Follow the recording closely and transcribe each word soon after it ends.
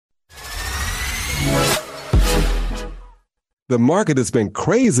The market has been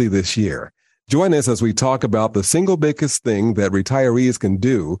crazy this year. Join us as we talk about the single biggest thing that retirees can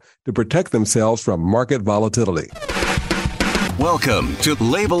do to protect themselves from market volatility. Welcome to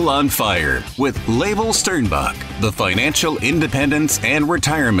Label on Fire with Label Sternbach, the financial independence and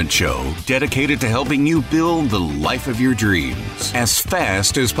retirement show dedicated to helping you build the life of your dreams as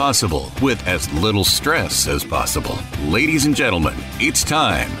fast as possible with as little stress as possible. Ladies and gentlemen, it's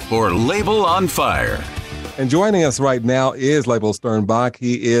time for Label on Fire. And joining us right now is Label Sternbach.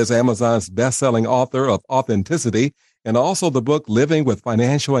 He is Amazon's best-selling author of Authenticity and also the book Living with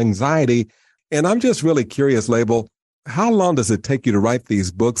Financial Anxiety. And I'm just really curious, Label, how long does it take you to write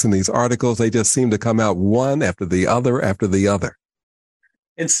these books and these articles? They just seem to come out one after the other after the other.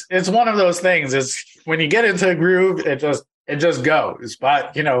 It's one of those things. Is when you get into a groove, it just goes.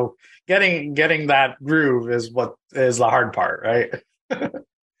 But getting that groove is what is the hard part, right?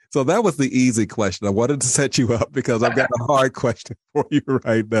 So that was the easy question. I wanted to set you up because I've got a hard question for you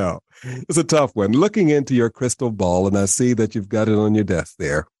right now. It's a tough one. Looking into your crystal ball, and I see that you've got it on your desk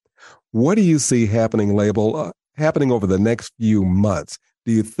there. What do you see happening, happening over the next few months?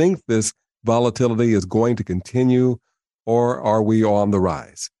 Do you think this volatility is going to continue, or are we on the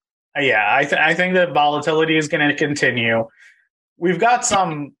rise? Yeah, I think that volatility is going to continue. We've got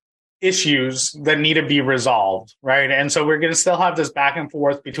some issues that need to be resolved, right? And so we're going to still have this back and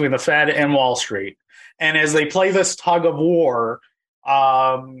forth between the Fed and Wall Street. And as they play this tug of war,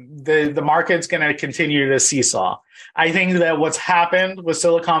 the market's going to continue to seesaw. I think that what's happened with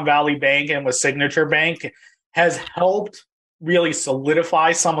Silicon Valley Bank and with Signature Bank has helped really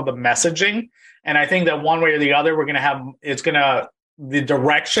solidify some of the messaging. And I think that one way or the other, the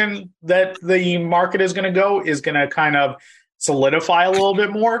direction that the market is going to go is going to kind of solidify a little bit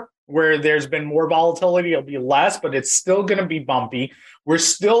more. Where there's been more volatility, it'll be less, but it's still going to be bumpy. We're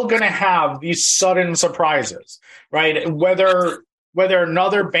still going to have these sudden surprises, right? Whether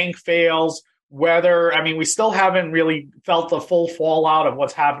another bank fails, we still haven't really felt the full fallout of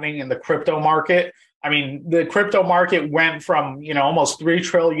what's happening in the crypto market. I mean, the crypto market went from, almost 3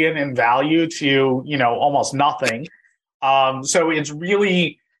 trillion in value to, almost nothing. So it's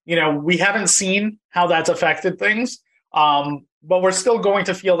really, we haven't seen how that's affected things. But we're still going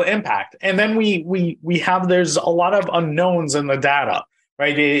to feel the impact. And then there's a lot of unknowns in the data,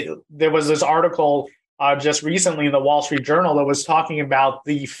 right? There was this article just recently in the Wall Street Journal that was talking about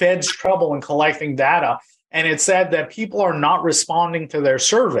the Fed's trouble in collecting data. And it said that people are not responding to their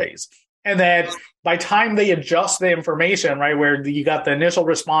surveys. And that by time they adjust the information, right, where you got the initial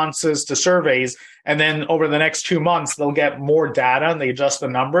responses to surveys, and then over the next 2 months, they'll get more data and they adjust the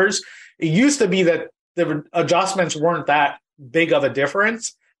numbers. It used to be that the adjustments weren't that big of a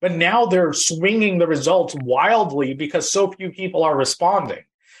difference, but now they're swinging the results wildly because so few people are responding,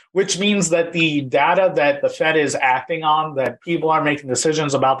 which means that the data that the Fed is acting on, that people are making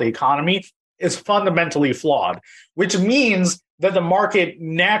decisions about the economy, is fundamentally flawed, which means that the market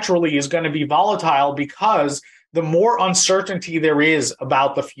naturally is going to be volatile because the more uncertainty there is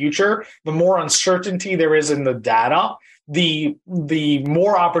about the future, the more uncertainty there is in the data, the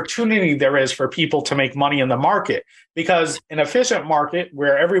more opportunity there is for people to make money in the market. Because an efficient market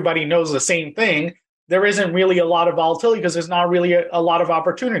where everybody knows the same thing, there isn't really a lot of volatility because there's not really a lot of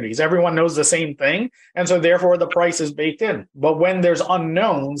opportunities. Everyone knows the same thing. And so therefore the price is baked in. But when there's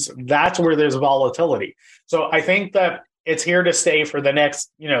unknowns, that's where there's volatility. So I think that it's here to stay for the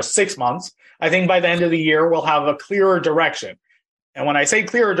next 6 months. I think by the end of the year, we'll have a clearer direction. And when I say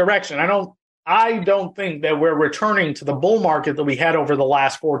clearer direction, I don't think that we're returning to the bull market that we had over the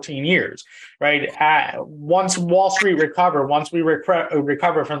last 14 years, right? Once Wall Street recovered, once we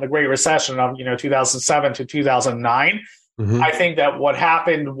recover from the Great Recession of 2007 to 2009, I think that what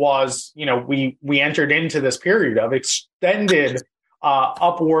happened was we entered into this period of extended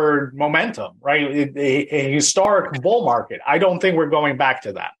upward momentum, right? A historic bull market. I don't think we're going back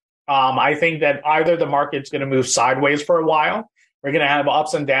to that. I think that either the market's going to move sideways for a while. We're going to have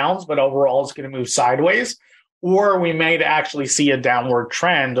ups and downs, but overall it's going to move sideways, or we may actually see a downward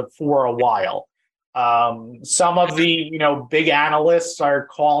trend for a while. Some of the, big analysts are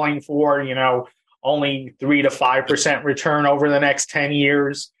calling for, only 3 to 5% return over the next 10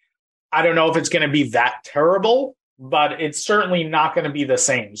 years. I don't know if it's going to be that terrible, but it's certainly not going to be the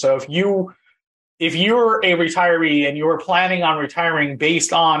same. So if you're a retiree and you were planning on retiring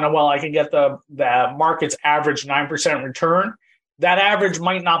based on, I can get the market's average 9% return, that average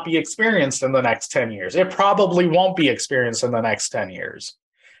might not be experienced in the next 10 years. It probably won't be experienced in the next 10 years.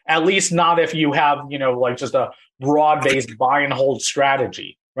 At least not if you have, just a broad-based buy and hold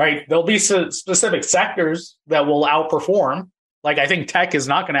strategy, right? There'll be specific sectors that will outperform, Like, I think tech is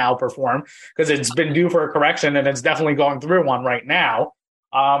not going to outperform because it's been due for a correction and it's definitely going through one right now.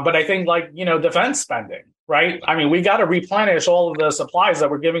 But I think, like, defense spending, right? I mean, we got to replenish all of the supplies that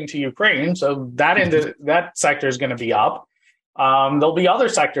we're giving to Ukraine. So that sector is going to be up. There'll be other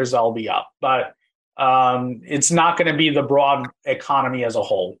sectors that'll be up, but it's not going to be the broad economy as a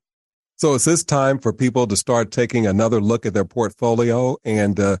whole. So is this time for people to start taking another look at their portfolio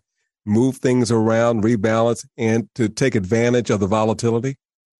and move things around, rebalance, and to take advantage of the volatility?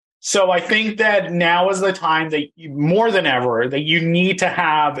 So I think that now is the time that more than ever that you need to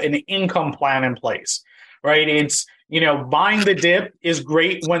have an income plan in place, right? It's, buying the dip is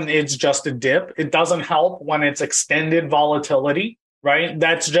great when it's just a dip. It doesn't help when it's extended volatility, right?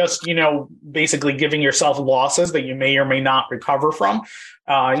 That's just, basically giving yourself losses that you may or may not recover from.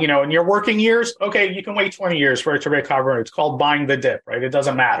 In your working years, okay, you can wait 20 years for it to recover. It's called buying the dip, right? It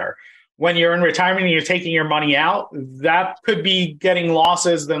doesn't matter. When you're in retirement and you're taking your money out, that could be getting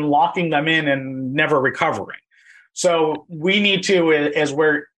losses, then locking them in and never recovering. So we need to, as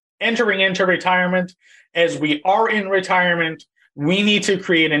we're entering into retirement, as we are in retirement, we need to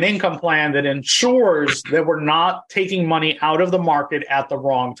create an income plan that ensures that we're not taking money out of the market at the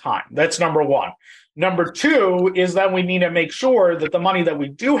wrong time. That's number one. Number two is that we need to make sure that the money that we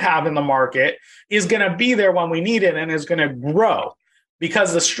do have in the market is going to be there when we need it and is going to grow.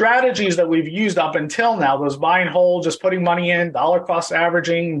 Because the strategies that we've used up until now, those buy and hold, just putting money in, dollar cost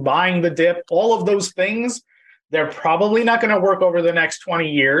averaging, buying the dip, all of those things, they're probably not going to work over the next 20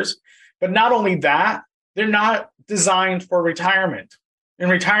 years. But not only that, they're not designed for retirement. In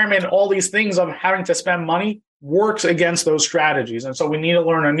retirement, all these things of having to spend money works against those strategies. And so we need to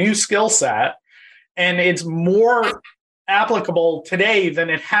learn a new skill set. And it's more applicable today than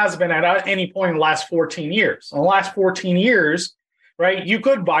it has been at any point in the last 14 years. In the last 14 years, right, you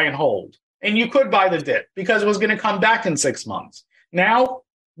could buy and hold, and you could buy the dip because it was going to come back in 6 months. Now,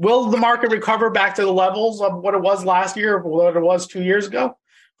 will the market recover back to the levels of what it was last year or what it was 2 years ago?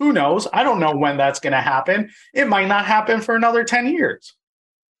 Who knows? I don't know when that's going to happen. It might not happen for another 10 years.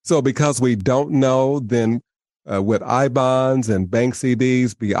 So because we don't know, then would I bonds and bank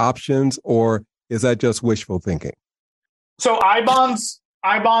CDs be options, or is that just wishful thinking? So I bonds,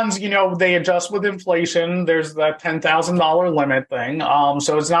 they adjust with inflation. There's that $10,000 limit thing.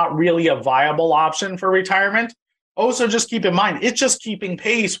 So it's not really a viable option for retirement. Also, just keep in mind, it's just keeping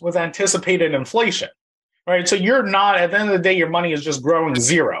pace with anticipated inflation, right? So you're not, at the end of the day, your money is just growing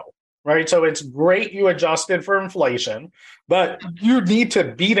zero, right? So it's great you adjusted for inflation, but you need to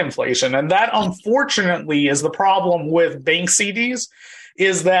beat inflation. And that, unfortunately, is the problem with bank CDs,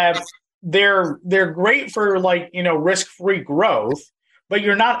 is that they're great for risk-free growth, but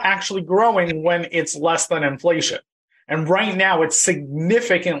you're not actually growing when it's less than inflation. And right now, it's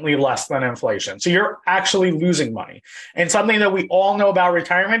significantly less than inflation. So you're actually losing money. And something that we all know about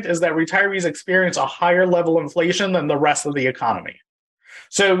retirement is that retirees experience a higher level of inflation than the rest of the economy.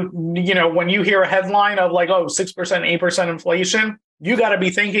 So, when you hear a headline of 6%, 8% inflation, you got to be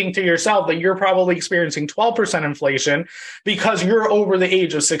thinking to yourself that you're probably experiencing 12% inflation because you're over the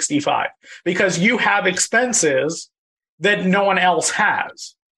age of 65, because you have expenses that no one else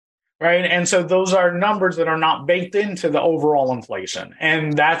has, right? And so those are numbers that are not baked into the overall inflation.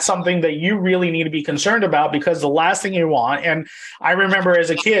 And that's something that you really need to be concerned about, because the last thing you want, and I remember as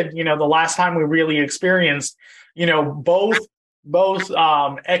a kid, the last time we really experienced, both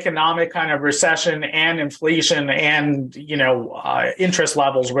economic kind of recession and inflation and, interest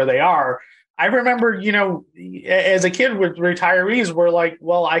levels where they are. I remember, as a kid with retirees, we're like,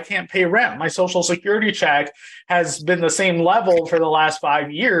 well, I can't pay rent. My Social Security check has been the same level for the last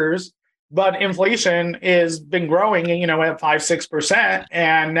 5 years, but inflation has been growing, at 5-6%.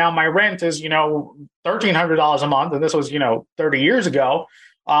 And now my rent is, $1,300 a month. And this was, 30 years ago.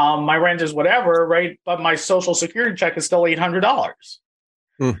 My rent is whatever, right? But my Social Security check is still $800.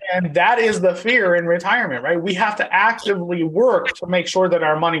 And that is the fear in retirement, right? We have to actively work to make sure that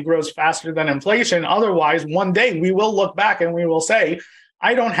our money grows faster than inflation. Otherwise, one day we will look back and we will say,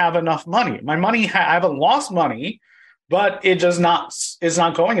 I don't have enough money. My money, I haven't lost money, but it's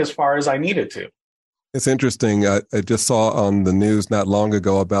not going as far as I need it to. It's interesting. I just saw on the news not long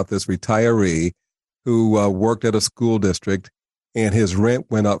ago about this retiree who worked at a school district, and his rent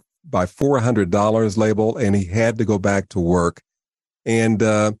went up by $400 label, and he had to go back to work. And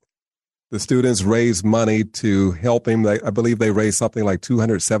the students raised money to help him. I believe they raised something like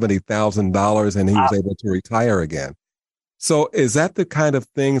 $270,000, and he was able to retire again. So is that the kind of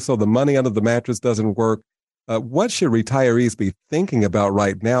thing? So the money under the mattress doesn't work. What should retirees be thinking about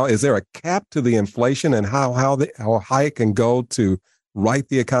right now? Is there a cap to the inflation and how high it can go to right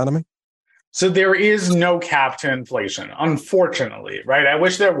the economy? So there is no cap to inflation, unfortunately, right? I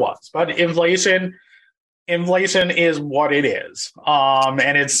wish there was, but inflation is what it is.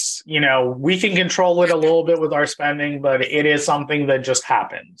 And it's, we can control it a little bit with our spending, but it is something that just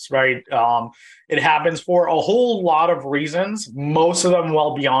happens, right? It happens for a whole lot of reasons, most of them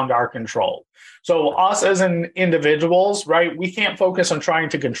well beyond our control. So us as individuals, right, we can't focus on trying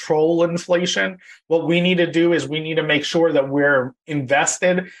to control inflation. What we need to do is we need to make sure that we're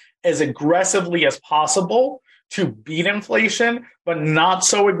invested as aggressively as possible to beat inflation, but not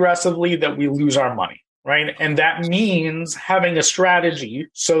so aggressively that we lose our money, right? And that means having a strategy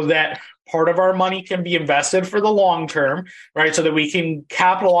so that part of our money can be invested for the long term, right? So that we can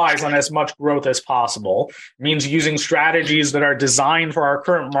capitalize on as much growth as possible. It means using strategies that are designed for our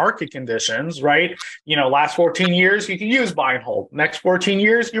current market conditions, right? Last 14 years, you can use buy and hold. Next 14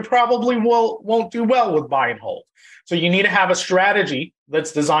 years, you probably won't do well with buy and hold. So you need to have a strategy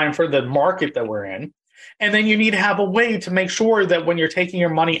that's designed for the market that we're in. And then you need to have a way to make sure that when you're taking your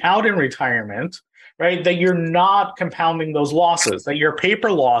money out in retirement, right, that you're not compounding those losses, that your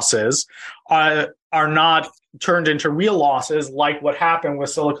paper losses are not turned into real losses like what happened with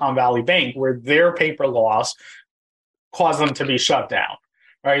Silicon Valley Bank, where their paper loss caused them to be shut down,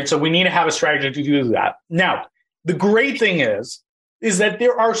 right? So we need to have a strategy to do that. Now, the great thing is that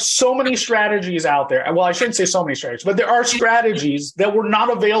there are so many strategies out there. Well, I shouldn't say so many strategies, but there are strategies that were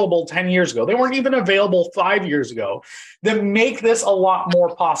not available 10 years ago. They weren't even available 5 years ago that make this a lot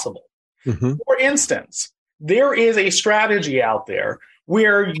more possible. Mm-hmm. For instance, there is a strategy out there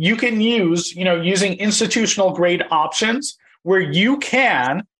where you can use, using institutional grade options where you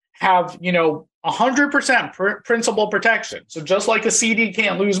can have, 100% principal protection. So just like a CD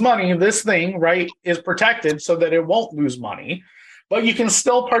can't lose money, this thing, right, is protected so that it won't lose money, but you can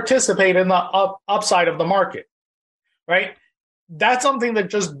still participate in the upside of the market, right? That's something that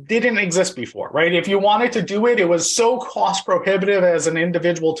just didn't exist before, right? If you wanted to do it, it was so cost prohibitive as an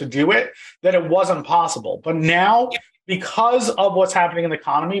individual to do it that it wasn't possible. But now, because of what's happening in the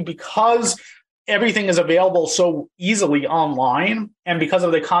economy, because everything is available so easily online, and because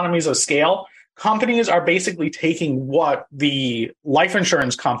of the economies of scale, companies are basically taking what the life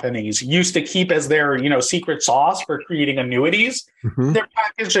insurance companies used to keep as their, secret sauce for creating annuities. Mm-hmm. They're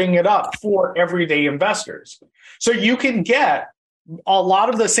packaging it up for everyday investors. So you can get a lot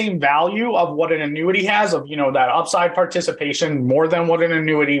of the same value of what an annuity has, of, that upside participation more than what an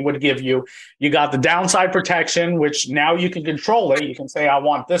annuity would give you. You got the downside protection, which now you can control it. You can say, I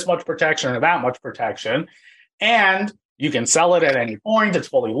want this much protection or that much protection. And you can sell it at any point. It's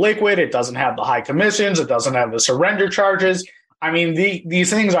fully liquid. It doesn't have the high commissions. It doesn't have the surrender charges. I mean, these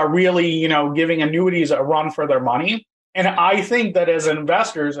things are really, giving annuities a run for their money. And I think that as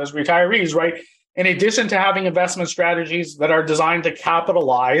investors, as retirees, right, in addition to having investment strategies that are designed to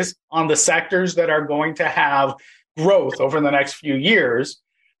capitalize on the sectors that are going to have growth over the next few years,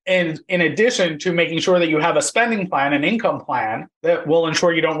 and in addition to making sure that you have a spending plan, an income plan that will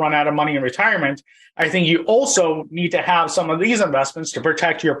ensure you don't run out of money in retirement, I think you also need to have some of these investments to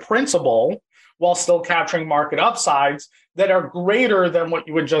protect your principal while still capturing market upsides that are greater than what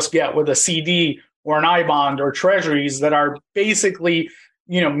you would just get with a CD or an I-bond or treasuries that are basically,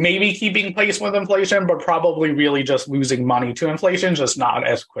 maybe keeping pace with inflation, but probably really just losing money to inflation, just not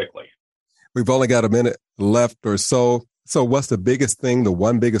as quickly. We've only got a minute left or so. So what's the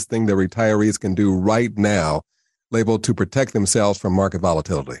one biggest thing that retirees can do right now, labeled to protect themselves from market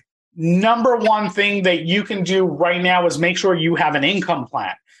volatility? Number one thing that you can do right now is make sure you have an income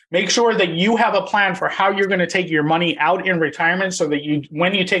plan. Make sure that you have a plan for how you're going to take your money out in retirement so that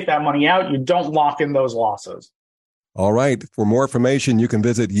when you take that money out, you don't lock in those losses. All right. For more information, you can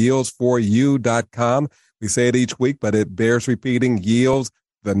visit yields4u.com. We say it each week, but it bears repeating. Yields,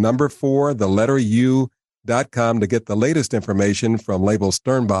 the number 4, the letter U.com to get the latest information from Label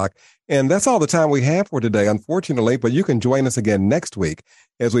Sternbach. And that's all the time we have for today, unfortunately, but you can join us again next week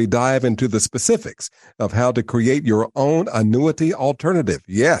as we dive into the specifics of how to create your own annuity alternative.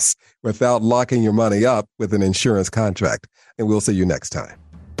 Yes, without locking your money up with an insurance contract. And we'll see you next time.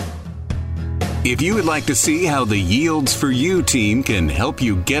 If you would like to see how the Yields for You team can help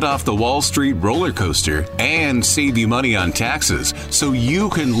you get off the Wall Street roller coaster and save you money on taxes so you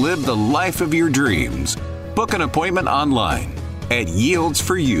can live the life of your dreams, book an appointment online at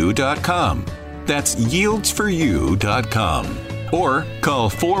yields4u.com. That's yields4u.com. Or call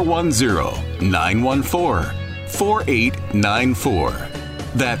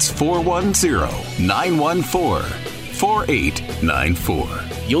 410-914-4894. That's 410-914-4894.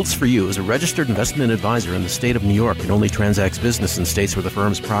 Yields for You is a registered investment advisor in the state of New York and only transacts business in states where the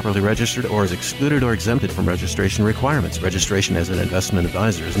firm is properly registered or is excluded or exempted from registration requirements. Registration as an investment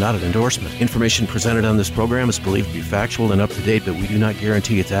advisor is not an endorsement. Information presented on this program is believed to be factual and up to date, but we do not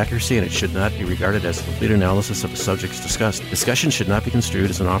guarantee its accuracy, and it should not be regarded as a complete analysis of the subjects discussed. Discussion should not be construed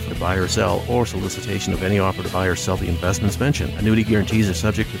as an offer to buy or sell or solicitation of any offer to buy or sell the investments mentioned. Annuity guarantees are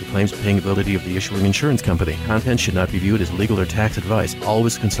subject to the claims paying ability of the issuing insurance company. Content should not be viewed as legal or tax advice.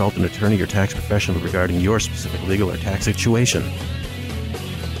 Always consult an attorney or tax professional regarding your specific legal or tax situation.